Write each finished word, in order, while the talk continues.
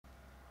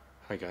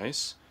Hi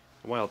guys.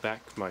 A while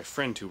back my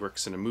friend who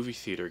works in a movie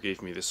theater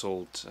gave me this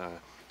old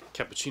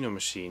cappuccino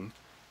machine,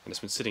 and it's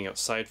been sitting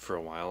outside for a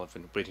while. I've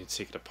been waiting to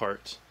take it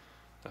apart.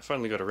 I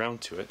finally got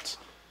around to it,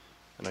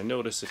 and I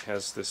noticed it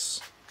has this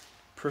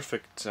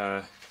perfect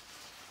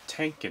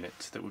tank in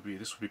it that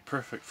this would be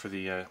perfect for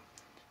the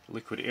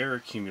liquid air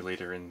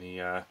accumulator in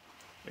the air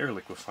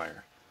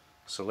liquefier.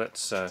 So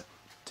let's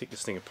take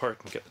this thing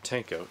apart and get the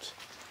tank out.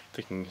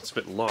 Thinking it's a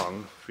bit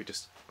long. If we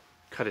just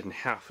cut it in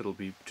half, it'll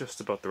be just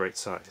about the right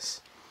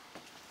size.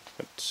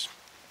 But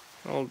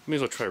may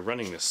as well try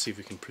running this, see if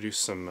we can produce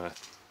some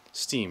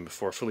steam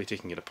before fully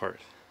taking it apart.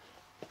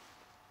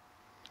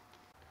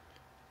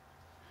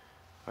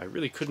 I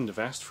really couldn't have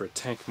asked for a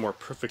tank more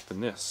perfect than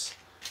this.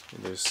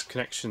 And there's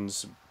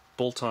connections,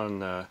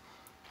 bolt-on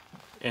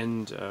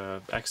end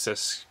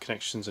access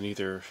connections on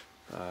either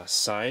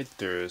side.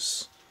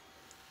 There's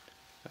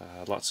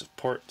lots of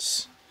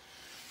ports.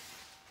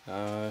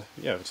 Yeah,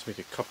 just make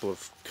a couple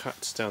of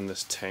cuts down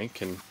this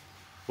tank and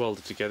weld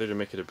it together to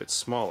make it a bit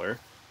smaller.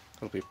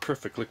 It'll be a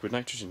perfect liquid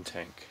nitrogen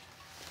tank.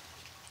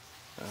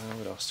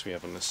 What else do we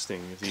have on this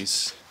thing?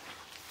 These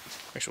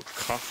actual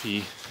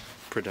coffee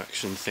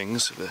production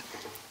things.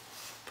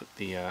 Put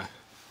the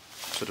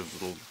sort of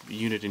little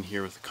unit in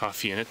here with the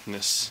coffee in it, and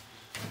this,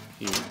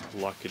 you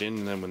lock it in,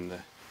 and then when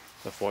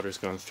enough water's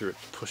gone through it,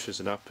 pushes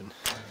it up and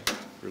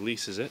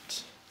releases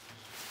it.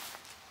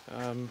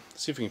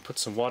 See if we can put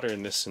some water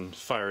in this and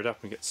fire it up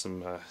and get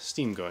some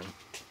steam going.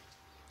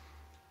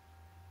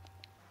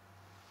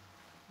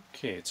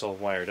 Okay, it's all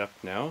wired up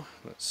now.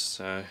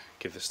 Let's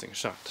give this thing a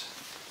shot.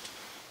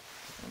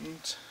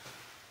 And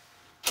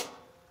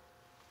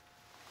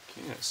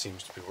okay, that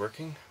seems to be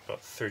working.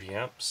 About 30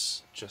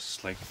 amps,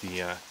 just like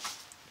the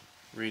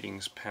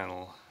ratings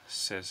panel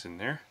says in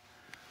there.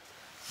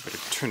 Better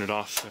turn it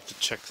off. I have to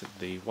check that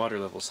the water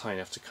level is high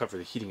enough to cover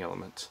the heating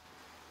element.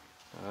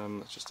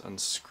 Let's just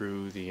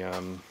unscrew the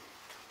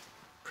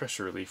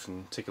pressure relief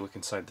and take a look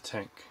inside the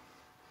tank.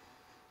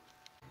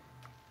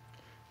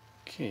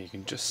 Okay, you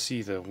can just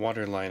see the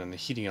water line on the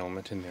heating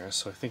element in there,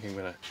 so I think I'm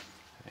going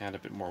to add a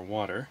bit more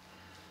water,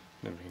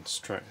 and then we can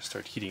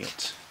start heating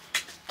it.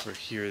 Over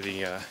here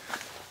the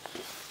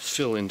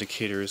fill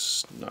indicator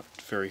is not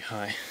very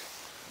high.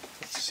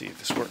 Let's see if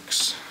this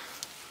works.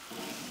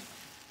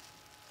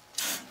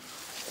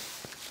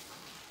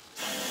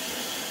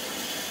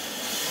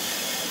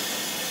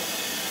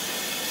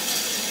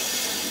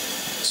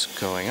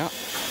 Going up.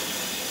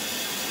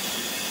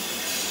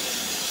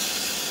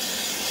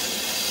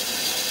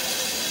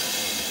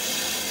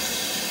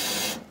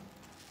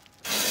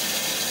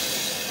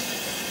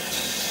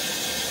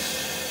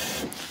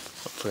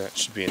 Hopefully that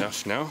should be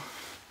enough now.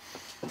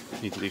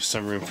 Need to leave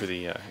some room for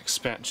the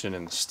expansion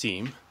and the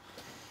steam.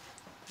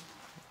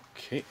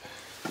 Okay,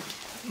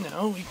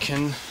 now we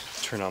can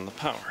turn on the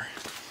power.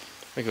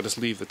 I think I'll just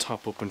leave the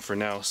top open for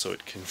now so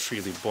it can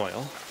freely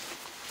boil.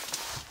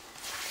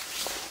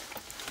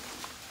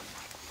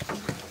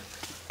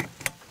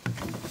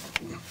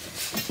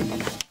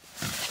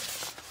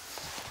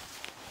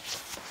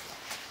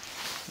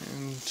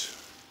 And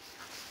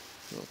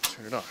we'll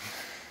turn it on.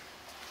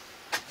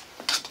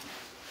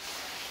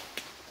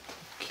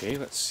 Okay,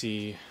 let's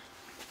see.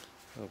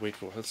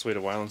 Let's wait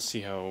a while and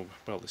see how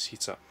well this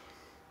heats up.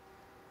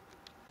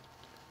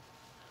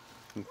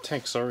 The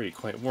tank's already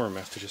quite warm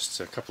after just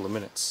a couple of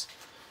minutes.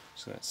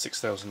 So that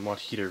 6,000 watt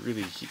heater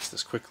really heats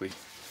this quickly.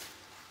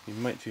 You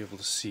might be able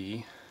to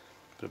see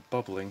a bit of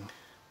bubbling.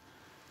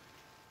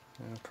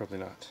 Probably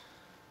not.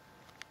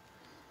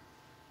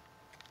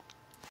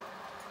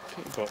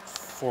 Okay, about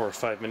 4 or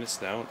 5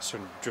 minutes now. It's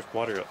starting to drip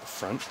water out the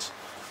front,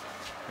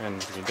 and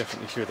you can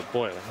definitely hear the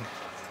boiling,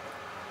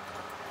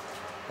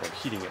 or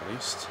heating at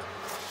least.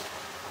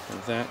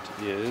 And that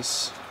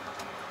is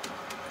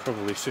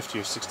probably 50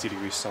 or 60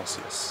 degrees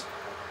Celsius.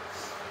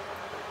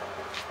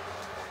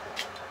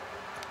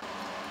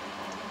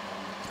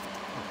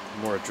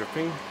 More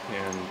dripping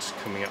and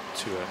coming up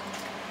to a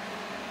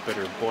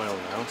better boil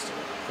now. So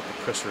put the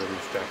pressure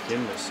relief back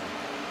in. There's some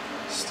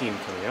steam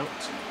coming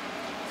out.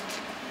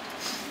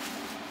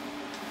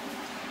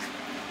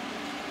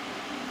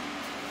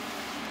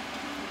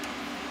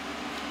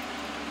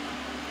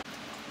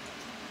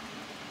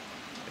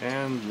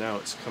 And now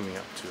it's coming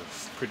up to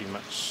pretty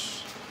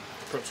much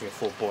approaching a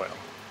full boil.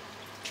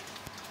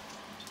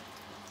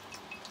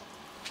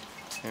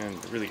 And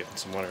we're really getting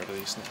some water out of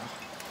these now.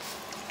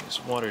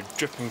 There's water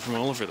dripping from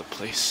all over the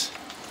place.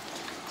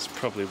 That's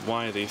probably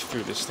why they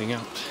threw this thing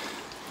out.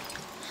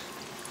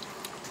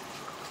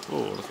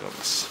 Oh, look at all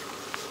this.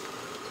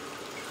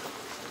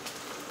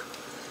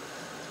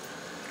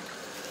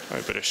 I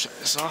better shut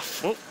this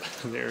off. Oh,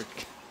 there.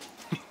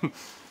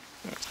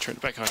 Let's turn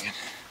it back on again.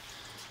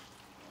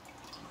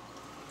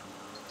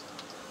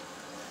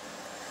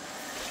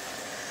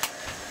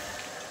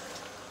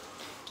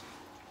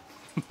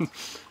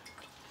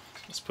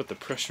 Let's put the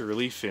pressure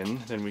relief in,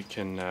 then we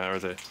can,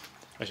 actually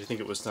I think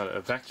it was not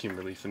a vacuum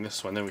relief in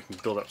this one, then we can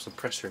build up some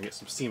pressure and get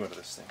some steam out of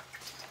this thing.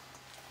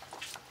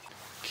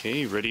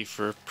 Okay, ready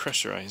for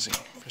pressurization.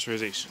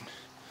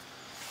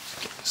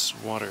 Get this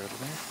water out of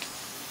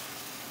there.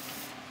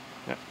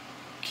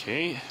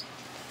 Okay,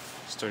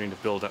 starting to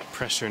build up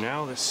pressure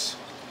now. This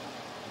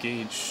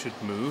gauge should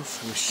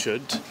move. We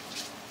should.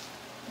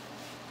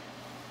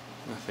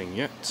 Nothing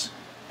yet.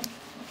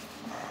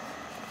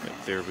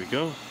 Yep, there we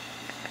go.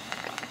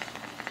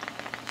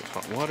 Get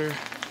hot water.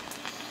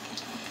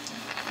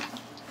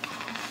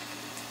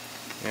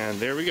 And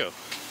there we go.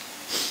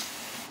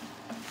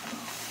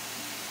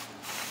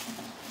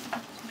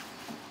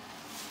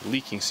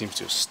 Leaking seems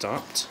to have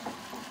stopped.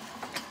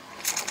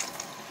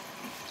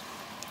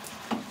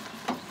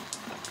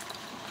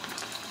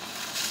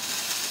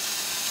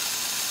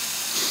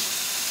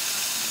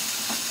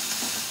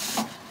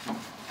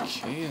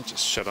 Okay, I'll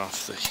just shut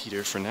off the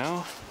heater for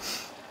now.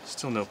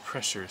 Still no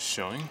pressure is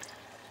showing.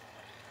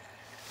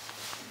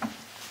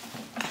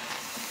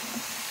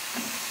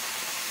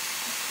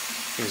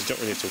 You don't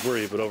really have to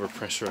worry about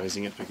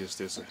overpressurizing it because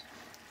there's a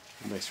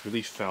nice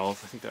relief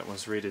valve. I think that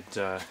one's rated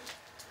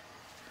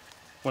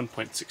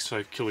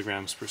 1.65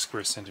 kilograms per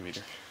square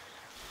centimeter.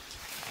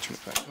 Turn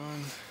it back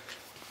on.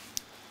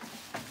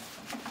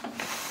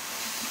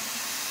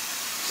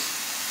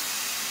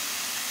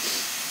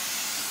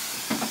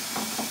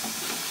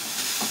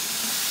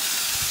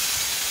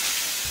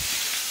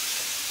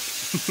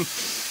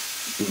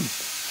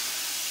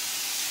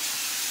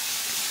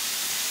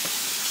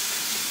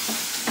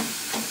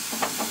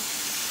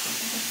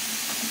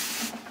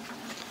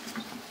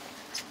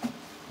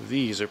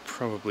 These are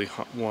probably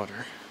hot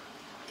water.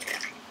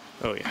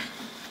 Oh yeah.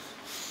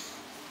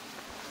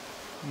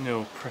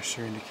 No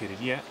pressure indicated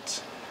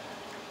yet.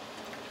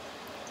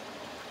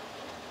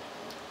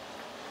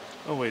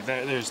 Oh wait,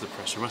 there's the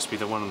pressure. Must be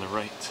the one on the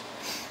right.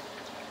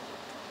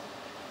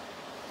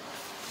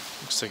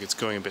 Looks like it's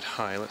going a bit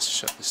high. Let's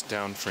shut this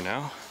down for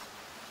now.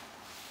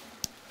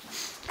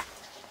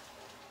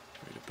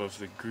 Right above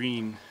the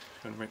green,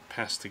 going right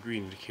past the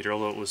green indicator,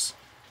 although it was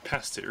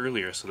past it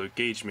earlier, so the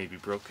gauge may be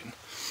broken.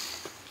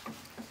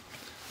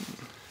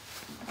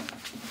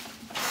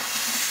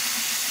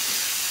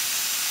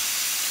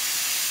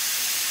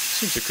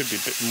 Seems there could be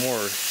a bit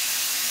more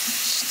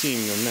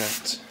steam than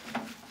that.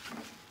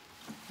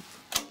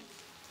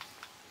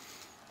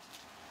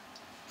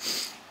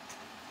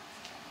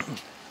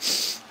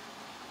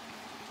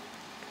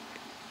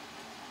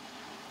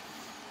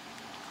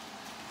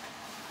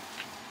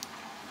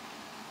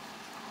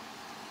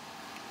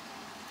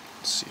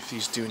 Let's see if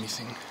these do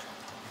anything.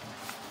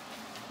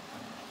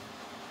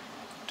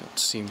 Don't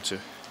seem to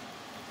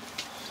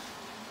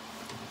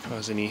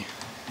cause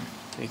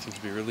anything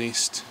to be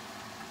released.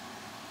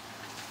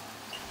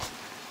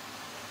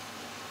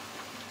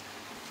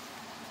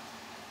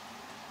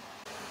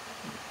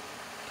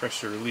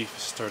 Pressure relief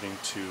is starting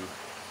to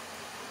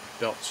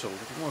belch a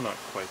little. Well, not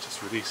quite,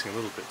 just releasing a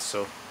little bit.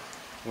 So,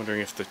 I'm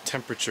wondering if the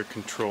temperature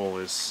control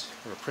is,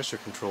 or pressure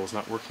control is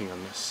not working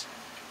on this.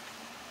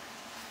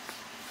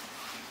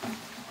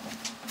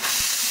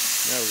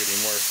 Now we're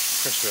getting more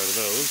pressure out of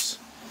those.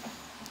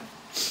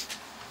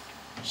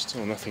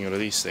 Still nothing out of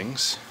these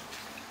things.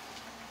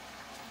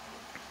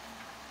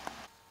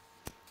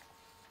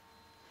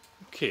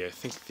 Okay, I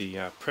think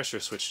the pressure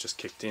switch just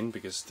kicked in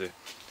because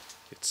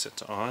it's set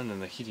to on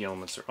and the heating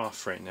elements are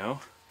off right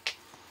now.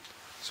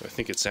 So I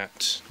think it's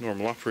at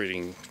normal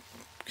operating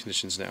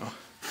conditions now.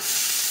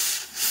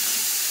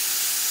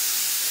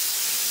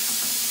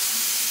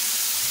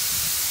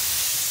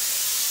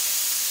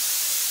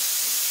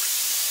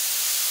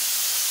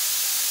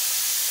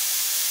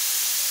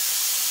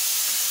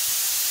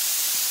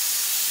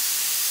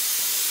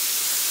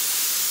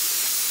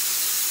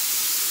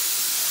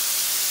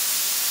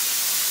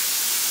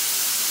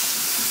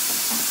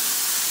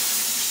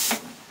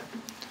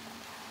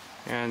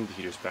 And the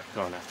heater's back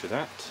on after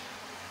that.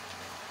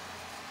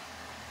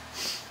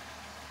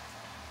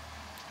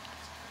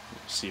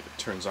 Let's see if it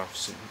turns off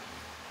soon.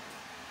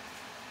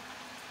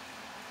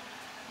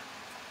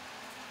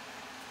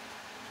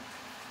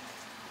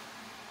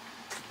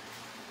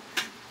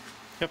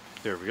 Yep,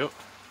 there we go.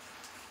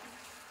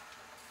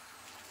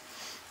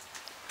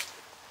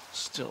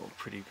 Still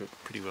pretty good,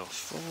 pretty well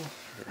full.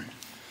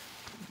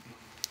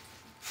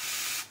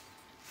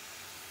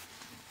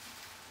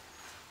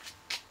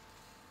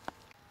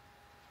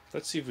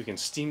 Let's see if we can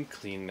steam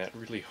clean that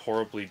really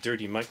horribly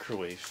dirty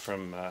microwave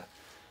from that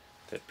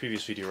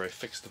previous video where I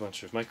fixed a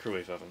bunch of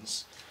microwave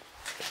ovens.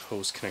 Got the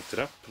hose connected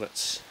up.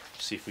 Let's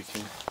see if we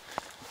can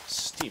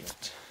steam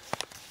it.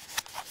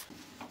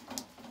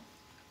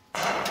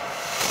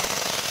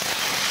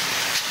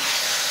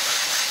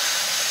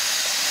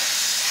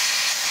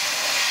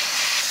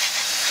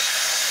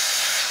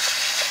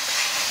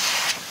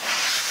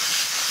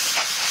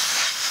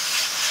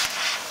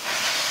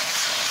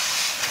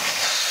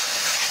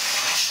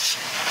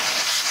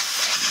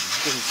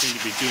 Doesn't seem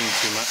to be doing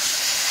too much.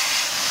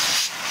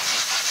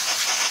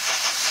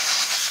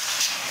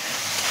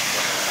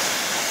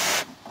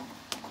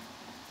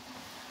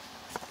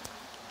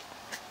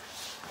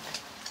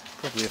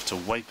 Probably have to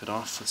wipe it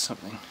off with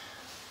something.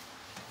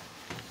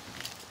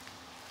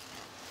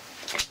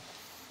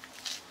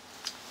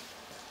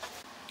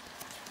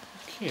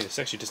 Okay, this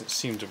actually doesn't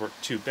seem to work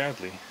too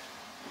badly.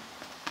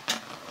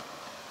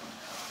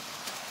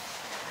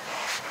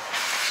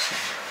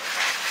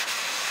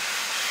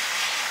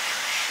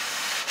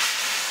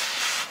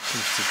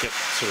 Seems to get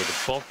sort of the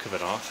bulk of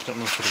it off. I don't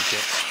know if it'll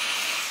get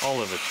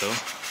all of it though.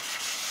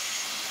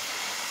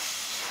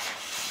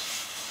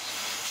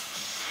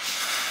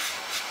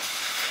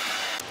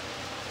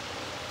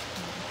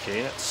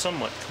 Okay, that's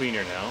somewhat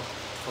cleaner now.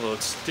 Although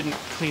it didn't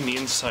clean the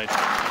inside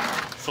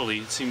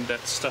fully. It seemed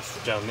that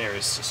stuff down there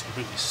is just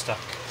really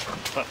stuck.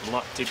 But a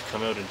lot did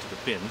come out into the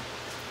bin.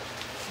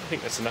 I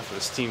think that's enough of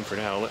the steam for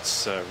now.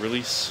 Let's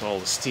release all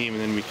the steam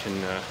and then we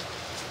can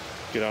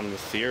get on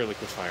with the air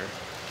liquefier.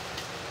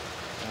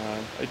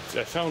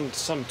 I found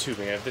some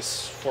tubing. I have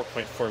this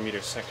 4.4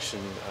 meter section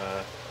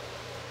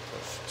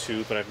of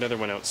tube, but I have another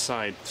one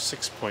outside,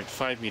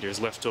 6.5 meters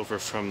left over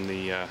from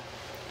the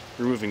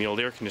removing the old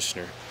air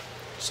conditioner.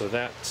 So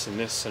that and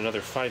this,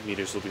 another 5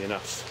 meters will be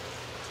enough.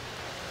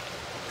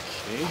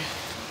 Okay,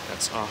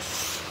 that's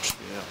off.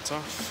 Yeah, that's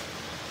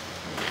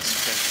off.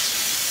 That's bent.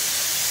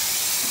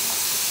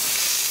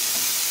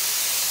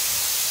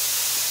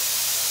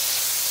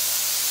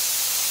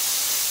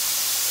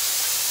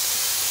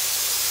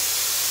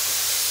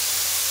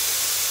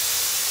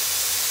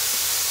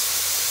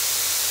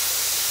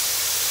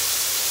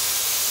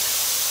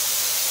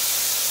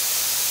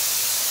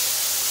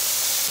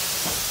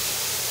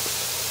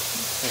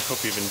 I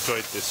hope you've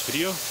enjoyed this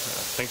video.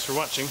 Thanks for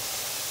watching.